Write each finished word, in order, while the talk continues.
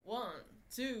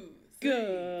two, three,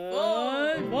 Good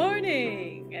four.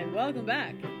 morning and welcome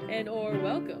back, or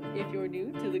welcome if you're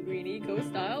new to the Green Eco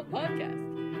Style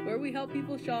podcast, where we help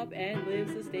people shop and live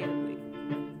sustainably.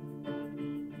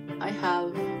 I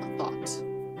have a thought,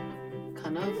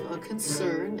 kind of a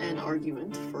concern and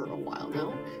argument for a while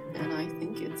now, and I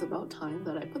think it's about time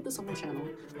that I put this on my channel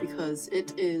because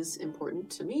it is important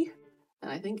to me,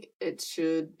 and I think it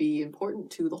should be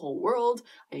important to the whole world.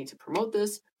 I need to promote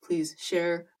this. Please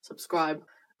share, subscribe,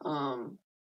 and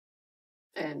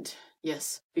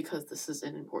yes, because this is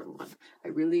an important one.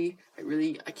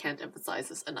 I can't emphasize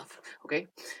this enough, okay?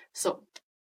 So,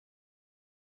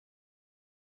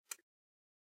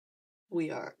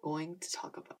 we are going to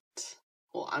talk about,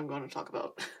 I'm going to talk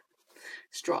about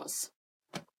straws.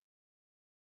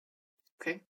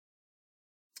 Okay?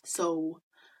 So,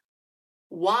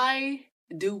 why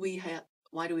do we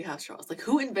have straws? Like,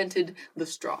 who invented the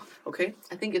straw? Okay?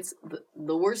 I think it's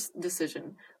the worst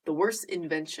decision, the worst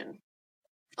invention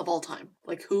of all time.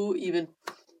 Like, who even...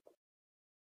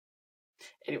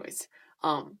 Anyways,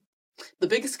 the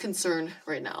biggest concern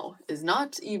right now is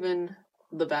not even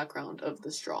the background of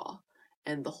the straw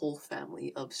and the whole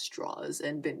family of straws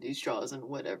and bendy straws and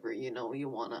whatever, you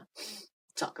wanna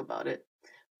talk about it.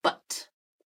 But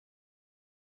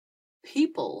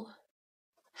people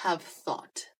have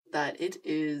thought that it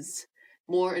is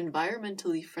more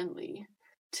environmentally friendly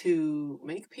to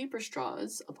make paper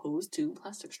straws opposed to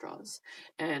plastic straws.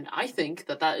 And I think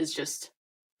that that is just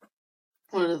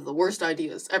one of the worst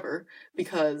ideas ever,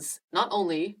 because not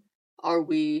only are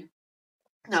we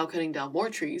now cutting down more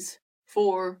trees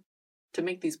to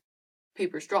make these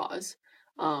paper straws,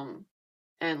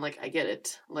 and like, I get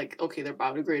it, like, okay, they're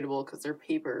biodegradable because they're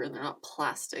paper and they're not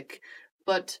plastic,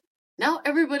 but now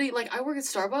everybody, like, I work at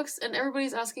Starbucks and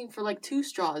everybody's asking for like 2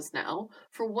 straws now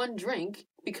for one drink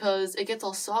because it gets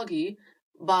all soggy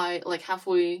by like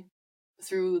halfway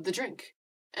through the drink.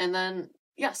 And then,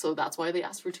 yeah, so that's why they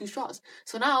asked for 2 straws.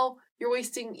 So now you're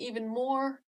wasting even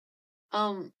more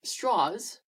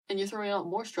straws, and you're throwing out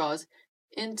more straws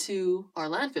into our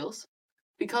landfills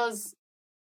because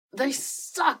they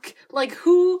suck. Like,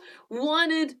 who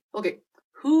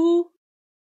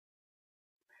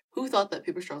thought that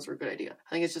paper straws were a good idea? I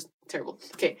think it's just terrible.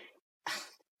 Okay,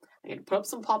 I'm gonna put up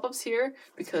some pop-ups here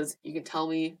because you can tell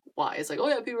me why. It's like, oh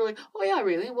yeah, people are like, oh yeah,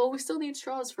 really? Well, we still need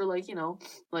straws for like,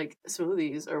 like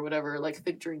smoothies or whatever, like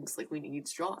thick drinks. Like, we need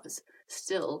straws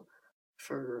still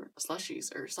for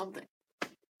slushies or something.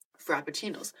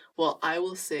 Frappuccinos. Well, I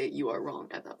will say you are wrong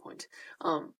at that point.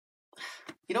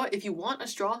 You know what? If you want a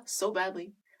straw so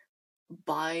badly,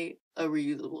 buy a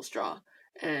reusable straw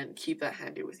and keep that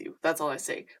handy with you. That's all I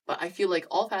say. But I feel like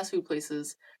all fast food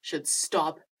places should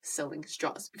stop selling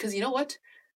straws because you know what?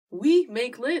 We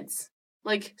make lids.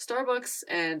 Like Starbucks,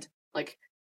 and like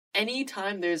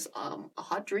anytime there's a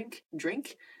hot drink,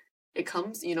 it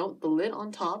comes, the lid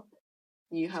on top.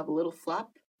 You have a little flap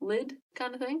lid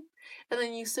kind of thing, and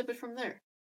then you sip it from there.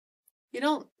 You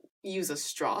don't use a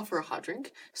straw for a hot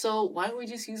drink, so why don't we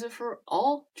just use it for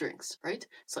all drinks, right?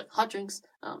 So like hot drinks,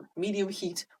 medium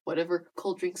heat, whatever,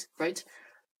 cold drinks, right?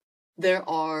 There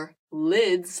are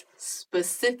lids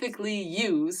specifically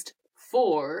used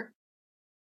for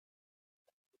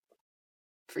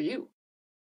you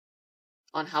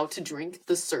on how to drink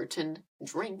the certain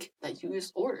drink that you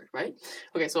just ordered, right?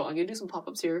 Okay, so I'm gonna do some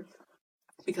pop-ups here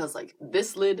because like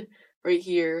this lid right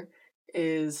here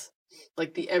is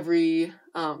like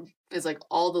is like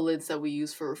all the lids that we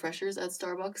use for refreshers at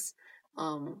Starbucks.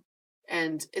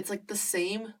 And it's like the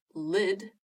same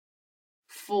lid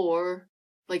for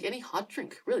like any hot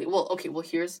drink, really. Well, okay,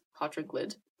 here's hot drink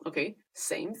lid. Okay,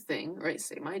 same thing, right?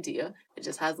 Same idea. It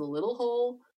just has a little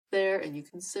hole there and you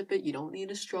can sip it. You don't need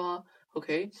a straw,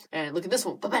 okay? And look at this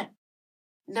one. Ba-bam!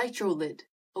 Nitro lid,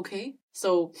 okay?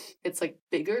 So it's like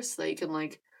bigger so that you can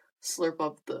like slurp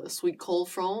up the sweet cold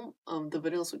foam, the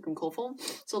vanilla sweet cream cold foam.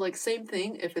 So like same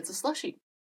thing if it's a slushie.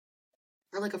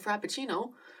 Or like a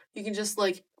frappuccino, you can just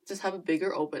have a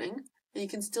bigger opening and you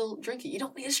can still drink it. You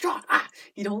don't need a straw.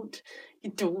 You don't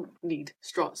need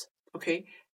straws, okay?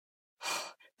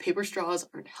 Paper straws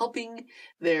aren't helping.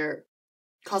 They're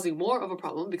causing more of a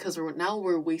problem because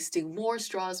we're wasting more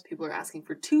straws. People are asking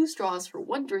for 2 straws for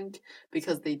one drink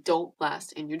because they don't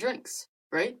last in your drinks,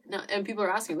 right? Now, and people are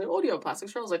asking, like, oh, do you have a plastic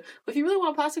straw? I was like, well, if you really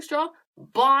want a plastic straw,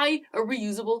 buy a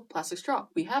reusable plastic straw.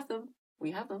 We have them.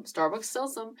 Starbucks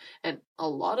sells them, and a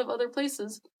lot of other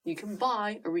places you can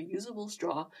buy a reusable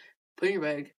straw, put in your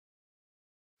bag.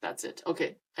 That's it.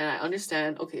 Okay, and I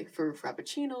understand, okay, for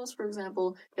frappuccinos, for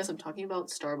example, yes, I'm talking about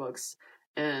Starbucks,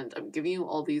 and I'm giving you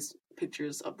all these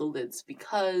pictures of the lids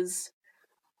because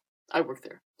I work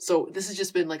there. So this has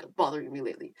just been like bothering me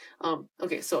lately.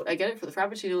 Okay, so I get it. For the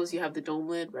Frappuccinos, you have the dome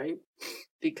lid, right?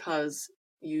 Because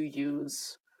you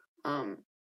use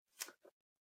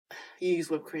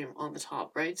whipped cream on the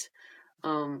top, right?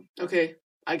 Okay,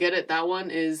 I get it. That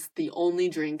one is the only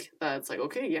drink that's like,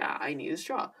 okay, yeah, I need a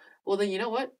straw. Well, then you know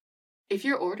what? If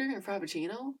you're ordering a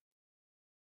Frappuccino,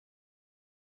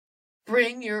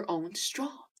 bring your own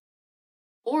straw.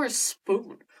 Or a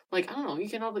spoon. Like, I don't know, you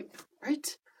can have, like,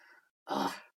 right?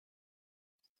 Ah.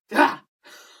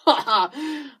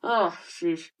 Oh,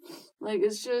 sheesh. Like,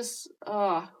 it's just,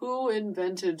 who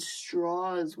invented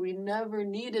straws? We never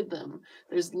needed them.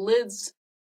 There's lids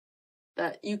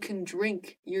that you can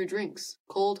drink your drinks.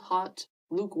 Cold, hot,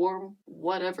 lukewarm,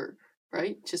 whatever,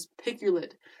 right? Just pick your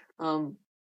lid.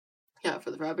 Yeah,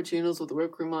 for the Frappuccinos with the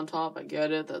whipped cream on top, I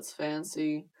get it, that's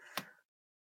fancy.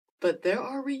 But there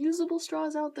are reusable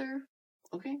straws out there,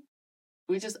 okay?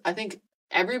 I think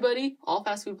everybody, all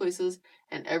fast food places,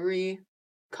 and every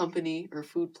company or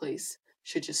food place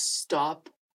should just stop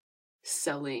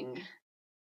selling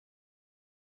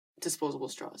disposable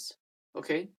straws,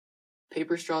 okay?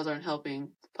 Paper straws aren't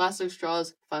helping. Plastic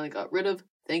straws finally got rid of.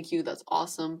 Thank you, that's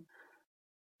awesome.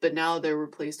 But now they're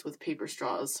replaced with paper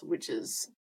straws, which is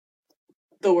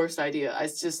the worst idea.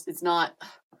 It's not...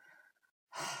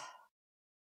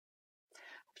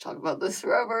 talk about this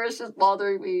forever, it's just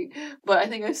bothering me, but I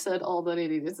think I've said all that I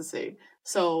needed to say.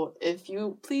 So if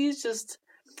you please just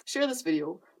share this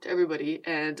video to everybody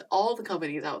and all the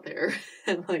companies out there,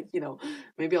 and like, you know,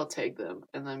 maybe I'll tag them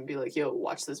and then be like, yo,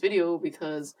 watch this video,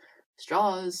 because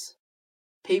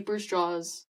paper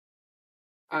straws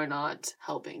are not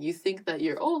helping. You think that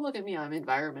you're, oh, look at me, I'm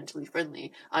environmentally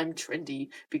friendly, I'm trendy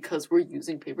because we're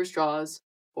using paper straws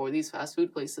for these fast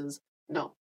food places.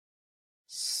 No.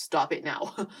 Stop it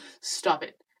now. Stop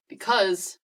it.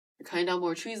 Because you're cutting down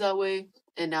more trees that way,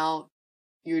 and now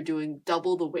you're doing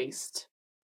double the waste.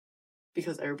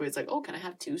 Because everybody's like, oh, can I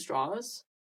have 2 straws?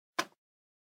 Do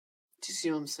you see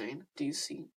what I'm saying? Do you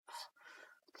see?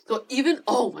 So even,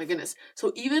 oh my goodness.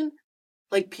 So even,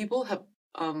 like, people have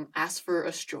asked for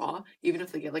a straw, even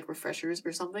if they get, like, refreshers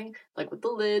or something, like with the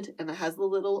lid, and it has the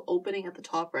little opening at the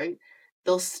top, right?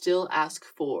 They'll still ask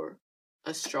for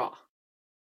a straw.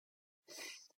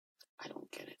 I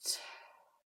don't get it.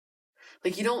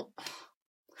 Like, you don't...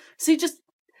 See, just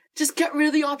get rid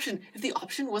of the option. If the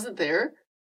option wasn't there,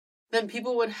 then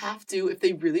people would have to, if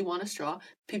they really want a straw,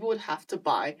 people would have to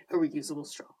buy a reusable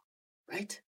straw,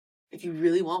 right? If you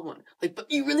really want one. Like, but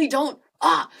you really don't.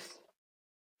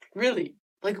 Really.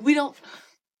 Like, we don't...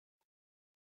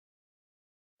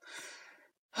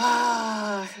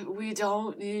 we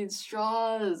don't need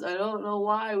straws. I don't know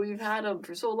why we've had them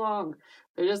for so long.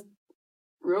 They're just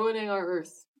ruining our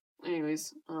earth.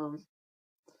 Anyways,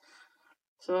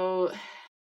 so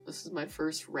this is my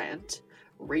first rant.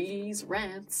 Ray's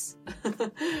rants.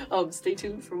 Stay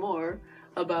tuned for more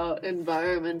about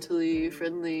environmentally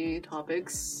friendly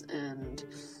topics and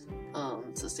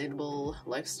sustainable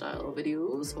lifestyle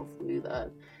videos. Hopefully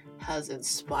that has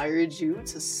inspired you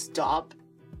to stop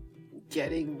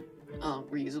getting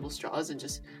reusable straws and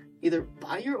just either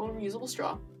buy your own reusable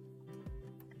straw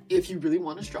if you really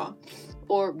want a straw,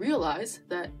 or realize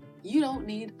that you don't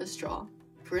need a straw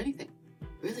for anything.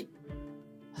 Really.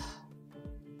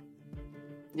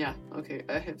 Yeah, okay,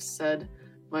 I have said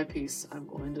my piece. I'm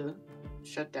going to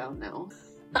shut down now.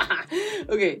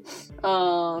 Okay,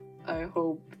 I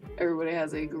hope everybody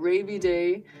has a gravy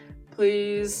day.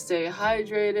 Please stay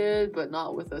hydrated, but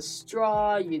not with a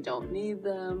straw. You don't need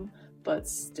them, but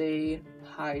stay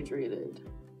hydrated.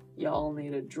 Y'all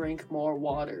need to drink more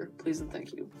water. Please and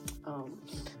thank you.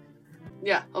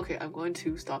 Yeah, okay, I'm going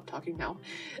to stop talking now.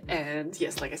 And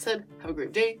yes, like I said, have a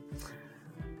great day.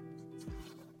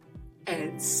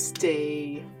 And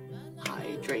stay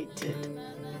hydrated.